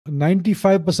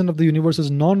95% of the universe is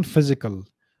non-physical.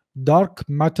 Dark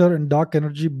matter and dark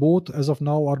energy both as of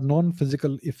now are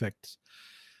non-physical effects.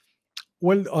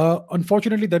 Well,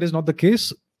 unfortunately, that is not the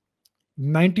case.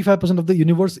 95% of the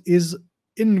universe is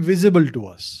invisible to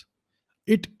us.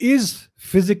 It is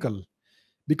physical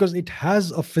because it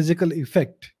has a physical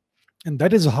effect. And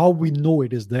that is how we know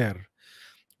it is there.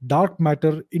 Dark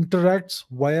matter interacts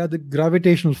via the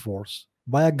gravitational force,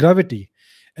 via gravity,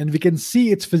 and we can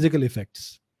see its physical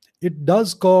effects. It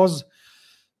does cause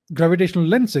gravitational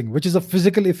lensing, which is a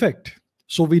physical effect.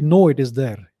 So we know it is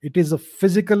there. It is a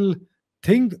physical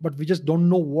thing, but we just don't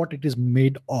know what it is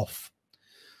made of.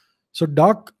 So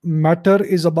dark matter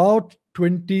is about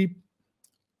 20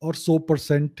 or so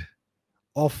percent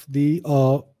of the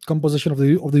composition of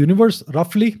the universe,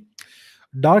 roughly.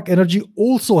 Dark energy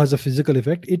also has a physical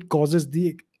effect. It causes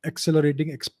the accelerating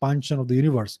expansion of the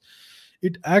universe.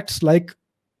 It acts like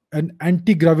an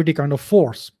anti-gravity kind of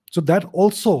force. So that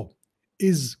also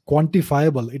is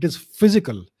quantifiable. It is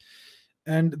physical.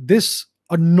 And this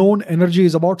unknown energy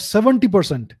is about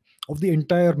 70% of the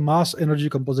entire mass energy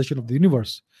composition of the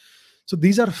universe. So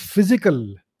these are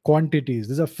physical quantities.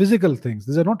 These are physical things.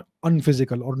 These are not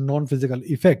unphysical or non-physical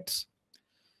effects.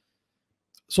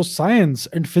 So science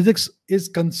and physics is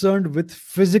concerned with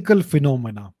physical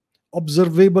phenomena,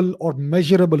 observable or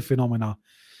measurable phenomena.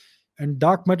 And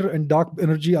dark matter and dark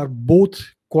energy are both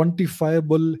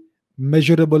quantifiable,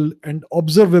 measurable, and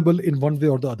observable in one way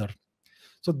or the other.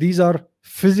 So these are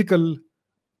physical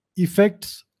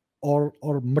effects or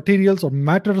materials or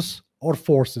matters or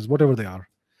forces, whatever they are,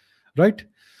 right?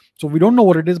 So we don't know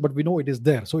what it is, but we know it is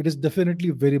there. So it is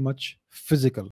definitely very much physical.